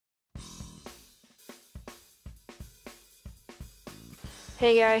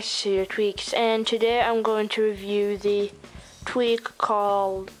Hey guys, cydia tweaks, and today I'm going to review the tweak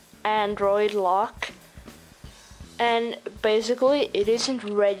called AndroidLock. And basically it isn't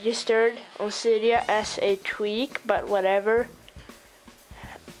registered on cydia as a tweak, but whatever.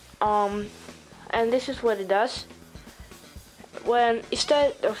 And this is what it does. When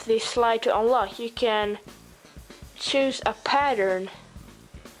instead of the slide to unlock, you can choose a pattern.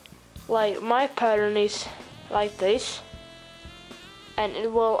 Like my pattern is like this, and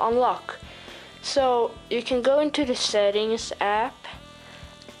it will unlock. So you can go into the settings app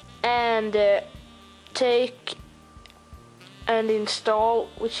and take and install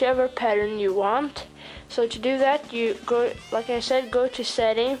whichever pattern you want. So to do that, you go, like I said, go to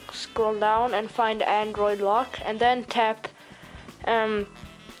settings, scroll down and find AndroidLock, and then tap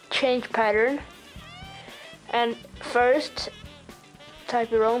change pattern. And first type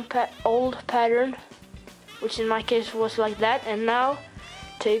your own old pattern, which in my case was like that, and now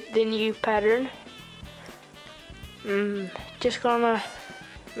take the new pattern. Just gonna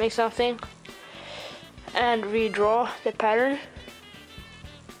make something and redraw the pattern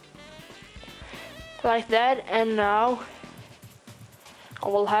like that, and now I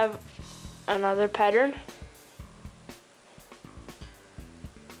will have another pattern.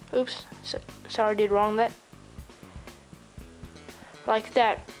 Oops, sorry, did wrong that. Like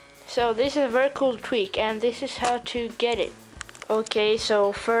that. So this is a very cool tweak, and this is how to get it. Okay,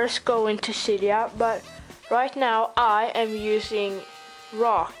 so first go into cydia, but right now I am using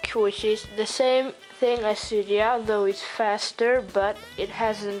Rock, which is the same thing as cydia, though it's faster, but it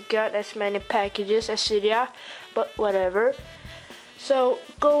hasn't got as many packages as cydia, but whatever. So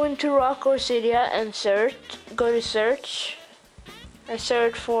go into Rock or cydia and search, go to search and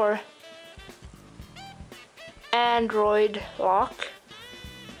search for AndroidLock.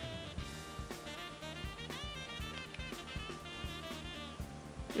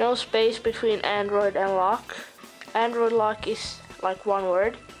 No space between Android and lock. AndroidLock is like one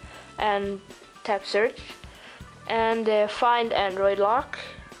word, and tap search and find AndroidLock,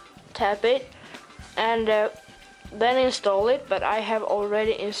 tap it, and then install it, but I have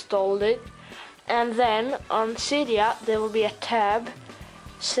already installed it. And then on cydia there will be a tab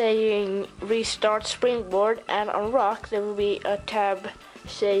saying restart springboard, and on Rock there will be a tab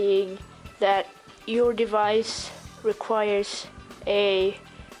saying that your device requires a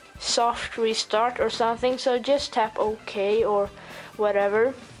soft restart or something, so just tap OK or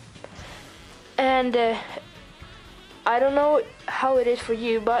whatever. And I don't know how it is for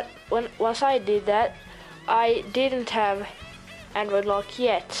you, but once I did that, I didn't have AndroidLock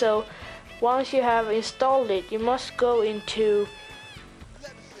yet. So once you have installed it, you must go into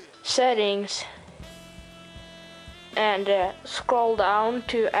settings and scroll down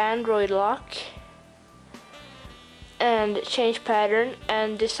to AndroidLock and change pattern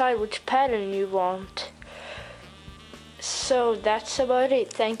and decide which pattern you want. So that's about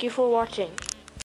it. Thank you for watching.